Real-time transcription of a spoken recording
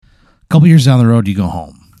couple years down the road, you go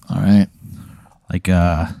home. All right. Like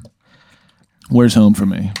where's home for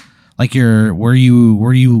me? Like where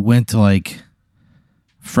you went to like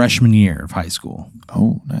freshman year of high school.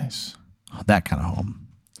 Oh, nice. That kind of home.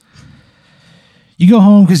 You go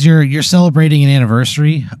home because you're celebrating an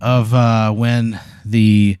anniversary of when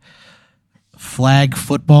the flag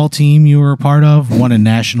football team you were a part of won a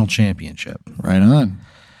national championship. Right on.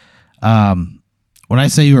 When I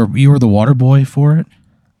say you were the water boy for it,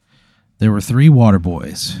 there were 3 water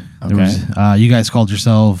boys. Okay. There was, you guys called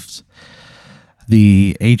yourselves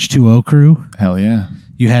the H2O crew. Hell yeah.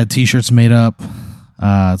 You had T-shirts made up.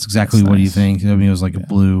 That's exactly what nice. you think. I mean, it was like a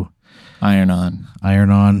blue iron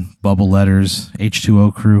on, bubble letters,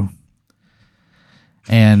 H2O crew.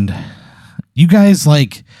 And you guys,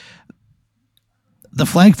 like, the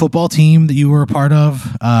flag football team that you were a part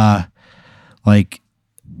of, like,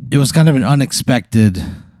 it was kind of an unexpected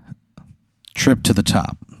trip to the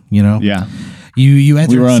top, you know? Yeah. You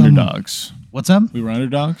entered we were underdogs. What's up? We were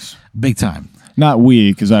underdogs? Big time. Not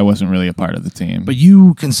we, because I wasn't really a part of the team. But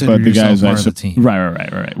you considered yourself part of the team.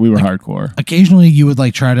 Right. We were hardcore. Occasionally, you would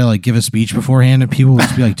like try to like give a speech beforehand, and people would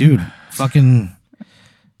just be like, "Dude, fucking,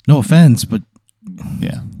 no offense, but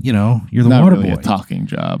yeah, you know, you're the not water really boy." A talking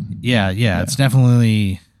job. Yeah, it's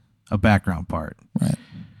definitely a background part. Right.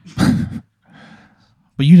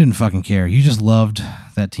 But you didn't fucking care. You just loved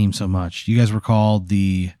that team so much. You guys were called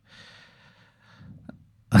the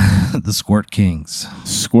Squirt Kings.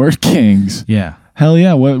 Squirt Kings. Yeah. Hell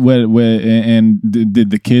yeah! What? And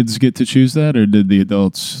did the kids get to choose that, or did the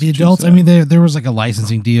adults? The adults. I mean, there was like a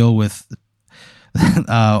licensing deal with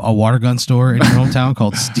a water gun store in your hometown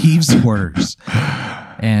called Steve's Squirters,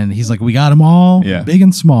 and he's like, "We got them all, big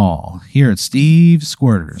and small, here at Steve's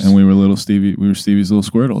Squirters." And we were Stevie's little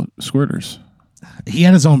squirters. He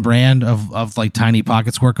had his own brand of like tiny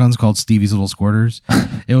pocket squirt guns called Stevie's Little Squirters.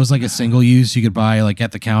 It was like a single use you could buy like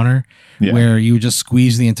at the counter, where you would just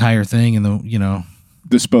squeeze the entire thing and the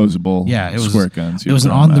disposable. It was squirt guns. It was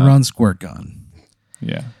an on the run squirt gun.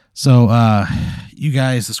 Yeah. So you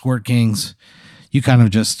guys, the Squirt Kings, you kind of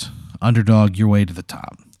just underdog your way to the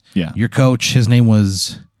top. Yeah. Your coach, his name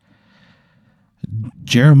was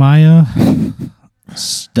Jeremiah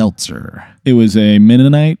Stelzer. It was a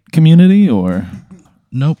Mennonite community, or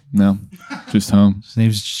nope, no, just home. His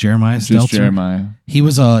name's Jeremiah Stelzer. Just Jeremiah. He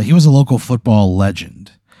was a local football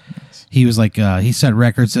legend. Nice. He was like he set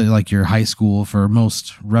records at like your high school for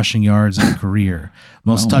most rushing yards in a career,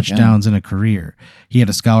 most touchdowns in a career. He had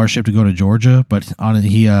a scholarship to go to Georgia, but on it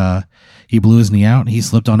he blew his knee out. He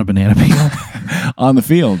slipped on a banana peel on the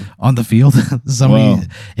field. On the field,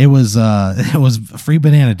 it was a free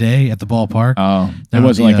banana day at the ballpark. Oh, it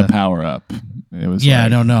wasn't like a power up. It was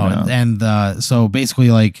no. And so basically,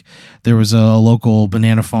 like there was a local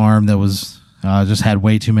banana farm that was just had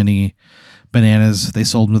way too many bananas. They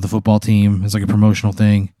sold them to the football team. It's like a promotional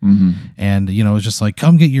thing, and it was just like,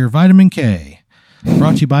 come get your vitamin K.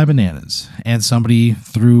 Brought to you by bananas. And somebody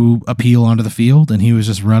threw a peel onto the field, and he was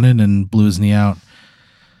just running and blew his knee out.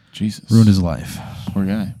 Jesus. Ruined his life. Poor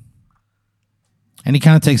guy. And he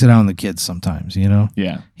kind of takes it out on the kids sometimes, Yeah.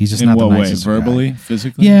 He's just in not what the nicest way? Verbally? guy.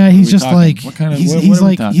 Physically? Yeah, he's just talking? like What kind of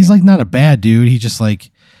he's like not a bad dude. He just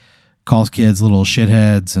like calls kids little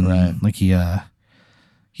shitheads and like he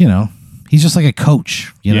he's just like a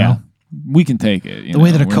coach, you know. We can take it. The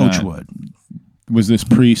way that a coach would. Was this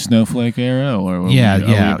pre-snowflake era, or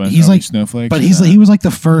he's like snowflakes? But he was like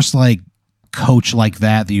the first like coach like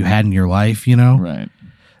that you had in your life, Right.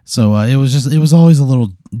 So it was always a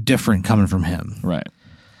little different coming from him, right?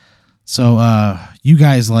 So you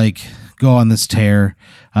guys like go on this tear.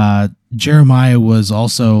 Jeremiah was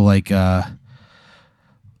also like he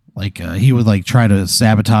would like try to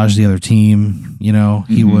sabotage the other team.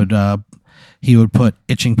 He would put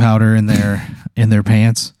itching powder in their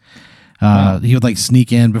pants. He would like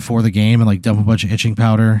sneak in before the game and like dump a bunch of itching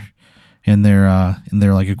powder in their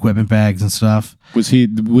like equipment bags and stuff. Was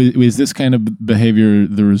this kind of behavior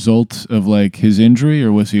the result of like his injury,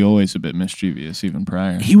 or was he always a bit mischievous even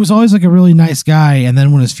prior? He was always like a really nice guy, and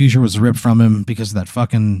then when his future was ripped from him because of that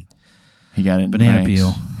fucking he got into banana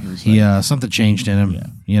pranks. peel, something changed in him.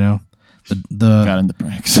 The got into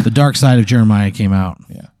pranks. The dark side of Jeremiah came out.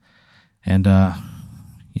 Yeah, and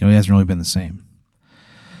he hasn't really been the same.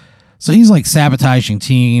 So he's like sabotaging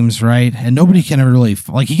teams, right? And nobody can ever really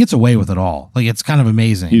he gets away with it all. Like it's kind of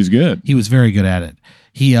amazing. He's good. He was very good at it.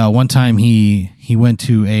 He one time he went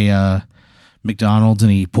to a McDonald's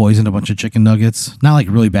and he poisoned a bunch of chicken nuggets. Not like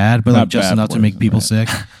really bad, but like just enough to make people sick.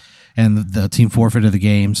 And the team forfeited the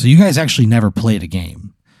game. So you guys actually never played a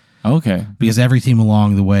game. Okay. Because every team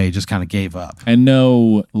along the way just kind of gave up. And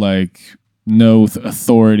no no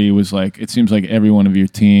authority was like. It seems like every one of your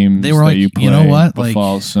teams They were that like, you play you know what?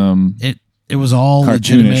 befalls some. It was all cartoonish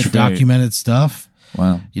legitimate, fate. documented stuff.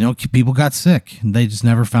 Wow. People got sick. And they just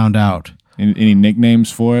never found out. Any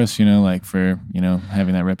nicknames for us? Like for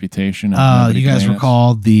having that reputation. Of you guys were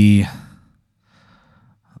called the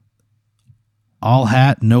All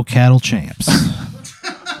Hat No Cattle Champs.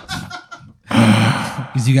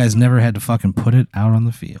 Because you guys never had to fucking put it out on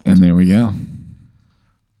the field. And there we go.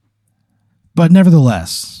 But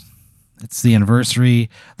nevertheless, it's the anniversary.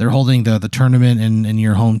 They're holding the tournament in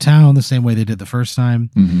your hometown the same way they did the first time.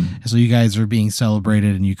 Mm-hmm. So you guys are being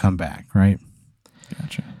celebrated and you come back, right?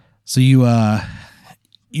 Gotcha. So you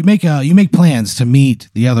make plans to meet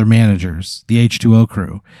the other managers, the H2O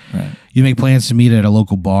crew. Right. You make plans to meet at a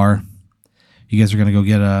local bar. You guys are going to go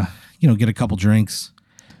get a couple drinks.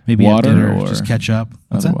 Maybe water have dinner, or just catch up.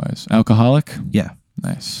 What's otherwise alcoholic. that? Yeah.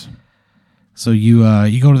 Nice. So you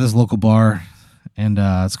go to this local bar, and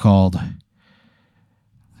it's called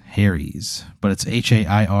Harry's, but it's Hairies.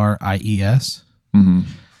 Mm-hmm.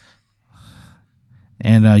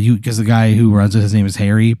 And because the guy who runs it, his name is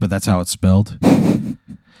Harry, but that's how it's spelled.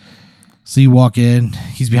 So you walk in,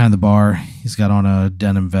 he's behind the bar. He's got on a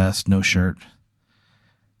denim vest, no shirt.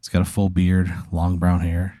 He's got a full beard, long brown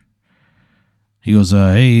hair. He goes,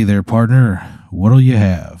 "Hey there, partner. What'll you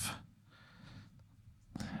have?"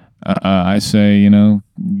 I say,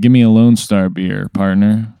 give me a Lone Star beer,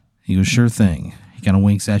 partner. He goes, "Sure thing." He kind of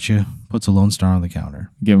winks at you, puts a Lone Star on the counter.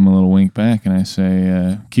 Give him a little wink back, and I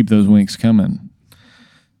say, keep those winks coming.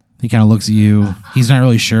 He kind of looks at you. He's not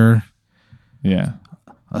really sure. Yeah.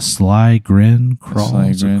 A sly grin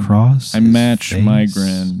crawls across. I match his face. my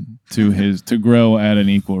grin to grow at an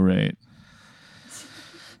equal rate.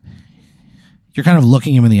 You're kind of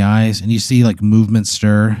looking him in the eyes, and you see like movement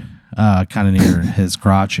stir, kind of near his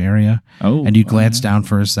crotch area. Oh, and you glance down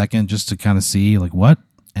for a second just to kind of see like what.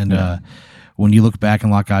 And when you look back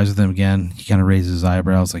and lock eyes with him again, he kind of raises his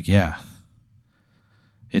eyebrows, like, "Yeah,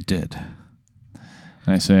 it did."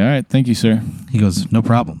 And I say, "All right, thank you, sir." He goes, "No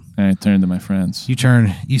problem." And I turn to my friends. You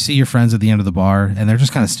turn, you see your friends at the end of the bar, and they're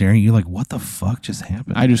just kind of staring at you like, "What the fuck just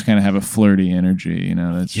happened?" I just kind of have a flirty energy,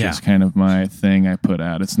 that's just kind of my thing I put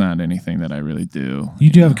out. It's not anything that I really do. You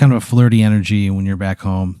do have kind of a flirty energy when you're back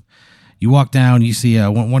home. You walk down, you see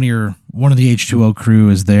one of the H2O crew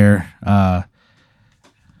is there.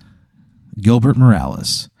 Gilbert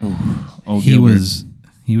Morales. Oh, he Gilbert.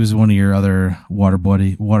 was one of your other water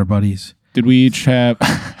buddies. Did we each have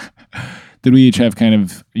kind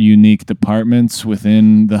of unique departments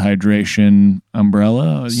within the hydration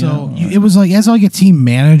umbrella? So it was like, as like a team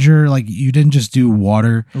manager, like you didn't just do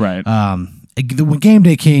water. Right. When game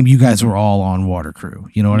day came, you guys were all on water crew.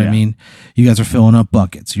 You know what I mean? You guys are filling up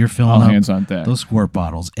buckets. You're filling all up hands on deck. those squirt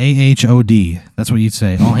bottles. AHOD. That's what you'd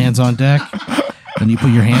say. All hands on deck. Then you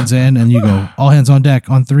put your hands in and you go, "All hands on deck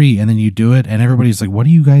on 3." And then you do it. And everybody's like, "What are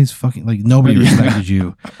you guys fucking like?" Nobody respected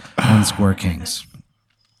you on the Squirt Kings.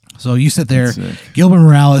 So you sit there. Gilbert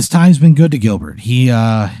Morales, time's been good to Gilbert. He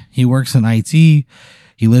works in IT.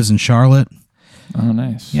 He lives in Charlotte. Oh,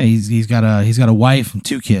 nice. Yeah, he's got a wife and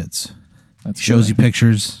 2 kids. That shows you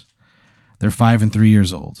pictures. They're 5 and 3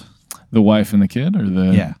 years old. The wife and the kid, or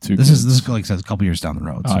the 2 This kids? is like says a couple years down the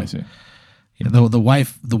road. Oh, So, I see. yeah, the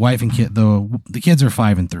wife and kid, the kids are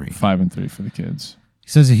 5 and 3. 5 and 3 for the kids. He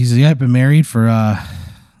says I've been married for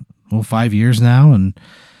 5 years now, and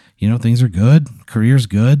things are good. Career's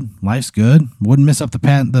good. Life's good. Wouldn't miss up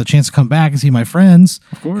the chance to come back and see my friends.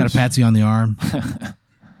 Of course. Kind of pats you on the arm.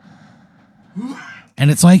 And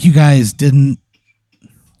it's like you guys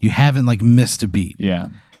haven't like missed a beat. Yeah.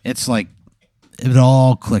 It's like it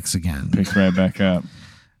all clicks again. Picks right back up.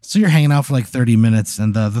 So you're hanging out for like 30 minutes,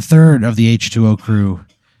 and the third of the H2O crew,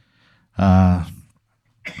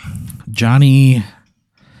 Johnny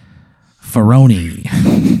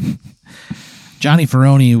Ferroni. Johnny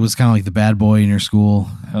Ferroni was kind of like the bad boy in your school.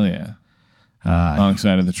 Hell yeah. Wrong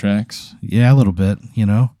side of the tracks. Yeah, a little bit,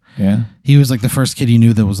 Yeah. He was like the first kid you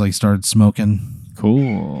knew that was like started smoking.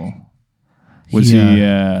 Cool. Was he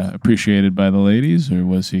appreciated by the ladies, or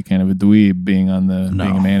was he kind of a dweeb being a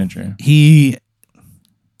manager?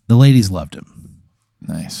 The ladies loved him.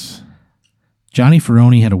 Nice. Johnny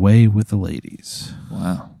Ferroni had a way with the ladies.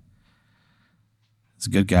 Wow. He's a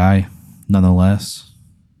good guy, nonetheless.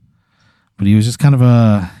 But he was just kind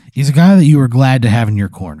of he's a guy that you were glad to have in your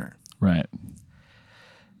corner. Right.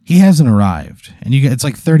 He hasn't arrived, and it's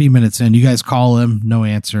like 30 minutes in. You guys call him, no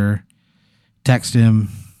answer. Text him,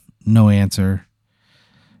 no answer.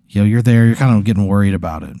 You're there. You're kind of getting worried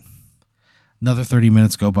about it. Another 30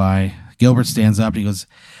 minutes go by. Gilbert stands up. And he goes,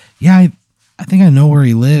 "Yeah, I think I know where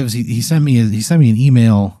he lives. He sent me an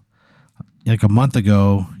email like a month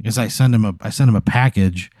ago, is I sent him a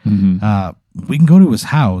package. Mm-hmm. We can go to his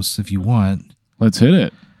house if you want. Let's hit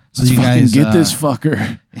it. So Let's you guys get this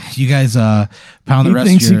fucker. You guys pound the rest.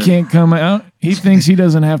 He thinks he can't come out. He thinks he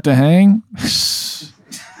doesn't have to hang.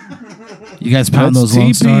 You guys pound those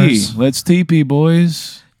Lone Stars. Let's TP,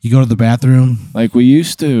 boys. You go to the bathroom like we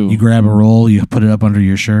used to. You grab a roll. You put it up under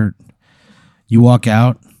your shirt. You walk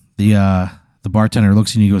out. The bartender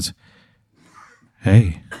looks at you and he goes,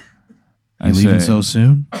 "Hey, you leaving so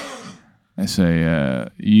soon?" I say,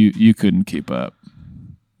 "You couldn't keep up."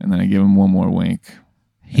 And then I give him one more wink.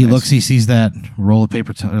 He looks. He sees that roll of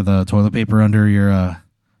paper, the toilet paper under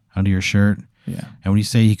your shirt. Yeah. And when you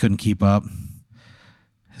say he couldn't keep up,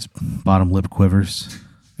 his bottom lip quivers.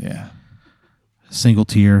 Yeah. A single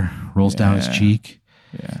tear rolls down his cheek.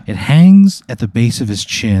 Yeah. It hangs at the base of his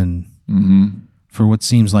chin mm-hmm. for what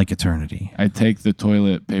seems like eternity. I take the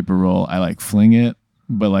toilet paper roll. I fling it,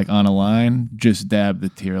 but on a line, just dab the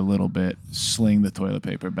tear a little bit, sling the toilet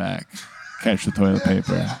paper back. Catch the toilet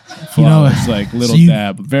paper. It's like little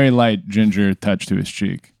dab, very light ginger touch to his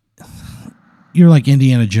cheek. You're like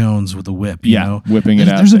Indiana Jones with a whip, you know? Whipping it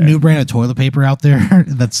out. There's a new brand of toilet paper out there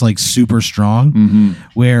that's like super strong, mm-hmm.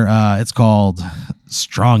 where it's called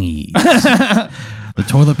Strongies. The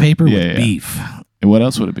toilet paper with beef. And what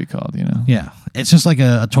else would it be called? Yeah, it's just like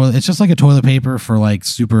a toilet. It's just like a toilet paper for like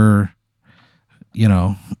super.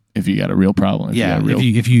 If you got a real problem.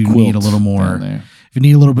 If you need a little more. If you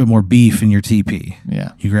need a little bit more beef in your TP,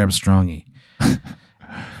 you grab a Strongie.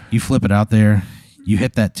 You flip it out there. You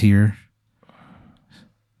hit that tier.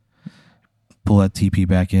 Pull that TP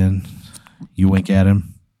back in. You wink at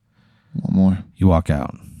him. One more. You walk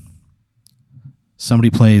out. Somebody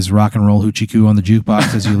plays rock and roll hoochie coo on the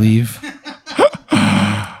jukebox as you leave.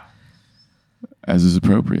 As is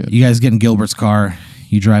appropriate. You guys get in Gilbert's car.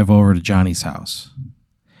 You drive over to Johnny's house.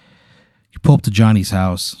 You pull up to Johnny's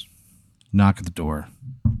house. Knock at the door.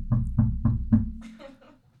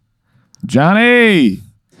 Johnny,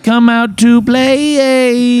 come out to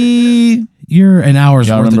play. You're an hour's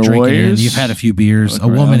worth of drinking Warriors? in. You've had a few beers. A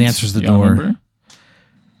woman answers the door. Remember?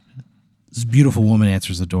 This beautiful woman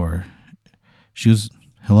answers the door. She goes,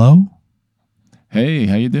 "Hello? Hey,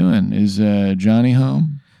 how you doing? Is Johnny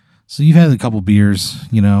home?" So you've had a couple beers,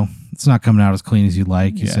 It's not coming out as clean as you'd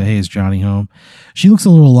like. You say, "Hey, is Johnny home?" She looks a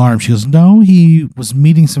little alarmed. She goes, "No, he was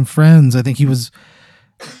meeting some friends. I think he was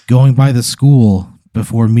going by the school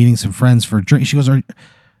before meeting some friends for a drink." She goes, Are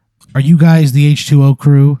you guys the H2O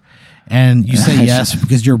crew?" And you say yes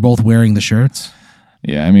because you're both wearing the shirts.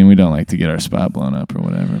 Yeah, I mean, we don't like to get our spot blown up or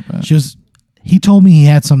whatever. But she goes, "He told me he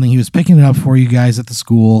had something. He was picking it up for you guys at the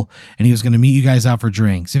school, and he was going to meet you guys out for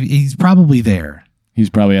drinks. He's probably there." He's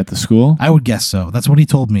probably at the school? I would guess so. That's what he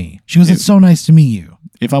told me. She goes, "It's so nice to meet you."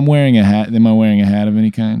 If I'm wearing a hat, am I wearing a hat of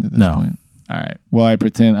any kind at this point? All right. Well, I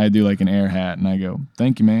pretend I do like an air hat, and I go,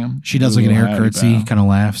 "Thank you, ma'am." She does like an air curtsy, kind of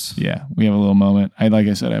laughs. Yeah, we have a little moment. Like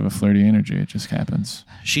I said, I have a flirty energy. It just happens.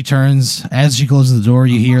 She turns. As she closes the door,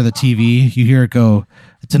 you hear the TV. You hear it go,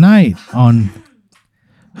 "Tonight on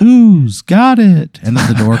Who's Got It?" And then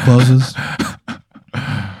the door closes.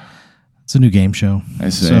 It's a new game show. I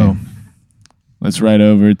say. So, let's ride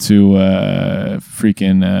over to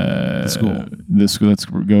freaking the school. Let's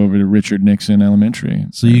go over to Richard Nixon Elementary.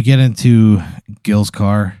 So you get into Gil's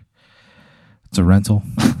car. It's a rental.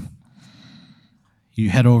 You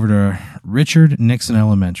head over to Richard Nixon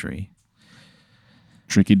Elementary.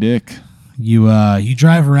 Tricky Dick. You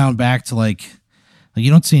drive around back to like you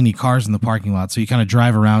don't see any cars in the parking lot, so you kind of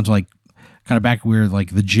drive around to kind of back where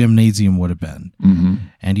the gymnasium would have been,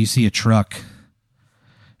 and you see a truck.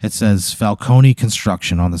 It says Falcone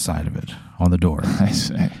Construction on the side of it, on the door. I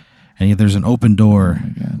say. And there's an open door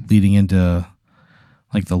leading into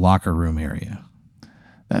the locker room area.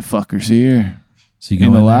 That fucker's here. So you go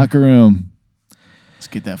in the locker room. Let's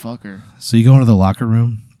get that fucker. So you go into the locker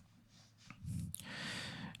room.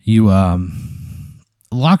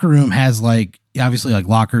 Locker room has obviously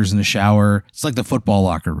lockers in the shower. It's like the football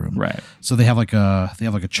locker room. Right. So they have a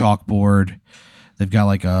chalkboard. They've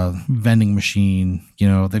got a vending machine.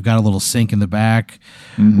 They've got a little sink in the back.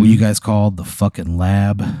 What you guys called the fucking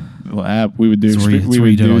lab. Lab. We would do where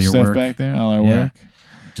you did all your stuff work back there. All our work.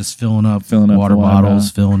 Just filling up water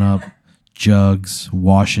bottles, filling up jugs,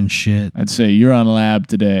 washing shit. I'd say you're on lab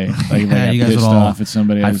today. Like if I got you guys pissed would all off at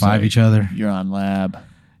somebody. high five each other. You're on lab.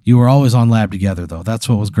 You were always on lab together, though. That's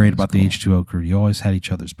what was great about the H2O crew. You always had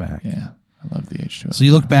each other's back. Yeah, I love the H2O. So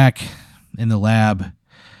you look back in the lab,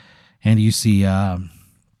 and you see there's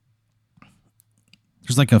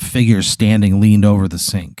a figure standing leaned over the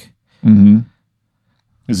sink. Mm-hmm.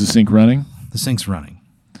 Is the sink running? The sink's running.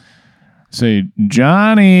 say,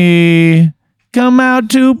 Johnny, come out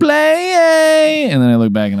to play. And then I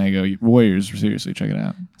look back and I go, Warriors, seriously, check it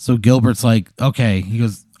out. So Gilbert's like, okay. He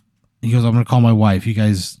goes, I'm going to call my wife. You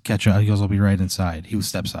guys catch up. He goes, I'll be right inside. He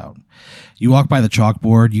steps out. You walk by the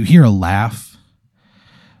chalkboard. You hear a laugh.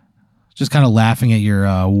 Just kind of laughing at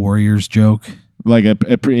your Warriors joke. Like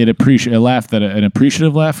an appreciative laugh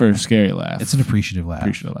or a scary laugh? It's an appreciative laugh.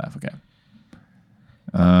 Appreciative laugh, okay.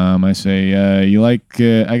 I say, you like,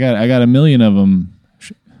 I got a million of them.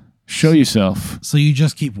 Show yourself. So you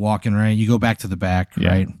just keep walking, right? You go back to the back,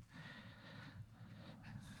 right?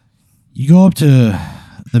 You go up to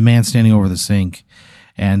the man standing over the sink,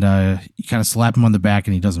 and you kind of slap him on the back,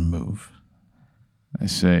 and he doesn't move. I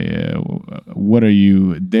say, what are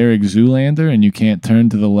you, Derek Zoolander, and you can't turn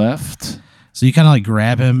to the left? So you kind of like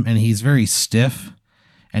grab him, and he's very stiff,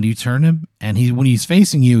 and you turn him, and when he's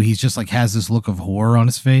facing you, he's just like has this look of horror on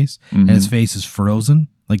his face, and his face is frozen,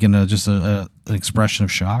 like in just an expression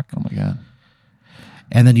of shock. Oh my God.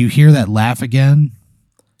 And then you hear that laugh again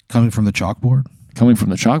coming from the chalkboard. Coming from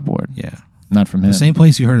the chalkboard? Yeah. Not from him. The same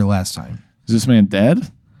place you heard it last time. Is this man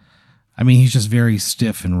dead? I mean, he's just very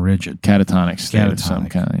stiff and rigid. Catatonic state of some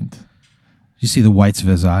kind. You see the whites of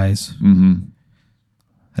his eyes. Mm-hmm.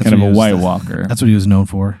 Kind of a White Walker. That's what he was known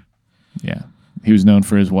for. Yeah. He was known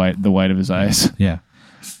for the white of his eyes. Yeah.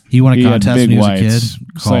 He won a contest when he was a kid.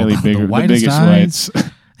 Slightly bigger. The biggest eyes,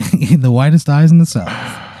 whites. The whitest eyes in the South.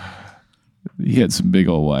 He had some big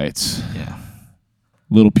old whites. Yeah.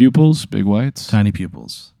 Little pupils, big whites. Tiny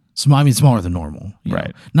pupils. Smaller than normal. Right.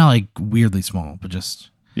 Know? Not like weirdly small, but just...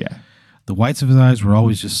 Yeah. The whites of his eyes were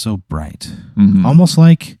always just so bright. Mm-hmm. Almost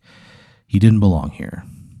like he didn't belong here.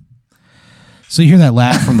 So you hear that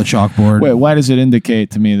laugh from the chalkboard. Wait, why does it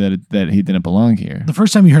indicate to me that he didn't belong here? The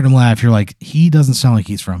first time you heard him laugh, you're like, he doesn't sound like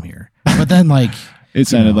he's from here. But then, like... It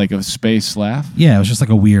sounded like a space laugh? Yeah, it was just like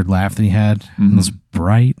a weird laugh that he had. Mm-hmm. Those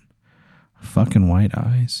bright fucking white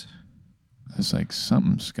eyes. It's like,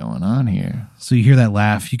 something's going on here. So you hear that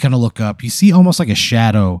laugh. You kind of look up. You see almost like a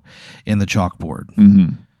shadow in the chalkboard.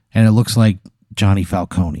 Mm-hmm. And it looks like Johnny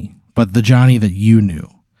Falcone. But the Johnny that you knew.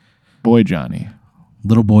 Boy Johnny.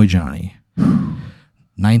 Little boy Johnny.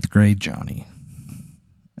 9th grade Johnny.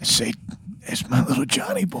 I say, it's my little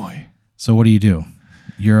Johnny boy. So what do?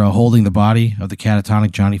 You're holding the body of the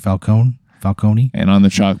catatonic Johnny Falcone. And on the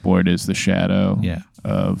chalkboard is the shadow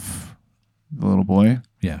of the little boy.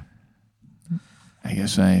 Yeah. I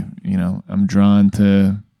guess I'm drawn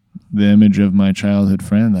to the image of my childhood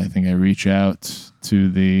friend. I think I reach out to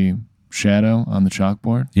the shadow on the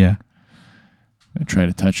chalkboard. Yeah. I try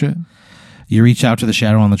to touch it. You reach out to the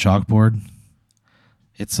shadow on the chalkboard.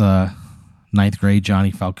 It's 9th grade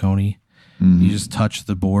Johnny Falcone. Mm-hmm. You just touch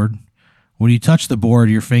the board. When you touch the board,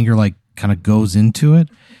 your finger like kind of goes into it,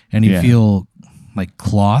 and you feel like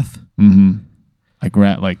cloth. Mm-hmm.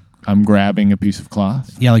 I'm grabbing a piece of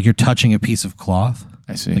cloth. Yeah, like you're touching a piece of cloth.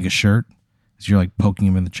 I see. Like a shirt. As you're like poking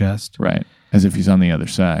him in the chest. Right. As if he's on the other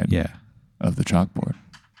side. Yeah. Of the chalkboard.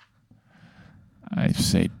 I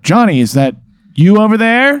say, Johnny, is that you over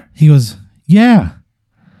there? He goes, yeah.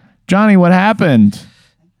 Johnny, what happened?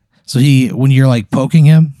 So when you're like poking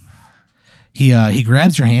him, he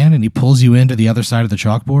grabs your hand and he pulls you into the other side of the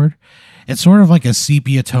chalkboard. It's sort of like a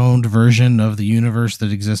sepia-toned version of the universe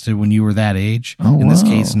that existed when you were that age. In this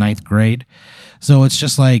case, 9th grade. So it's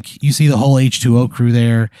just like you see the whole H2O crew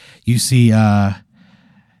there. You see like,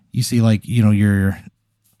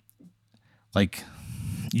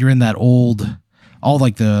 you're in that old, all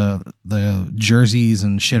like the jerseys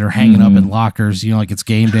and shit are hanging up in lockers, like it's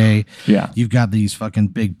game day. Yeah. You've got these fucking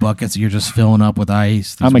big buckets that you're just filling up with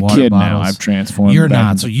ice. I'm a kid now. I've transformed. You're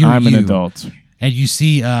not. So I'm an adult. And you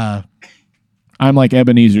see, I'm like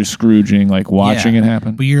Ebenezer Scrooging, like watching it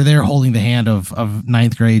happen. But you're there holding the hand of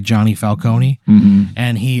 9th grade Johnny Falcone,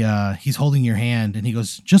 and he's holding your hand, and he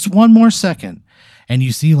goes, "Just one more second," and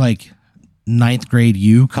you see like 9th grade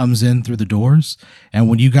you comes in through the doors, and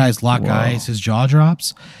when you guys lock eyes, his jaw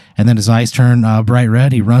drops, and then his eyes turn bright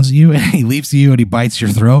red. He runs at you, and he leaps at you, and he bites your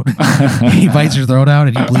throat. He bites your throat out,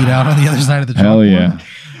 and you bleed out on the other side of the chalkboard. Hell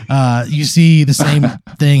yeah. You see the same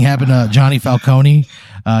thing happen to Johnny Falcone.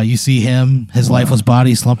 You see him, his lifeless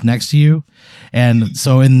body slumped next to you. And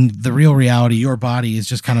so in the real reality, your body is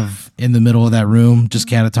just kind of in the middle of that room, just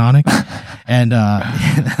catatonic. And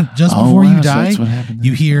just before you die,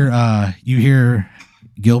 you hear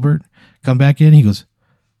Gilbert come back in. He goes,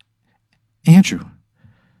 Andrew,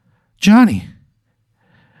 Johnny,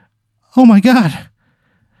 oh my God.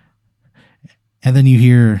 And then you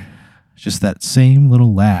hear just that same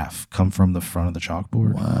little laugh come from the front of the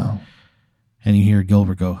chalkboard. Wow. And you hear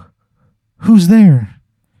Gilbert go, "Who's there?"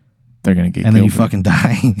 They're going to get and Gilbert. then you fucking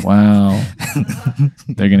die. Wow.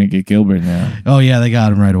 They're going to get Gilbert now. Oh, yeah, they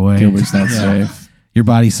got him right away. Gilbert's not safe. Your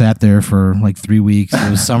body sat there for like 3 weeks. It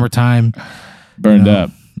was summertime. Burned up.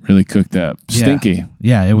 Really cooked up. Stinky.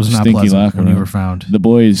 Yeah, it was not stinky pleasant locker when room. you were found. The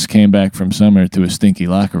boys came back from summer to a stinky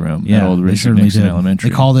locker room at Old Richard Nixon Elementary.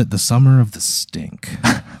 They called it the Summer of the Stink.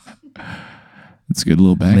 It's a good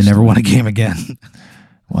little backstory. They never won a game again.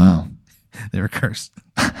 Wow. They were cursed.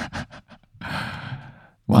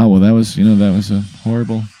 Wow, well, that was a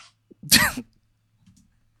horrible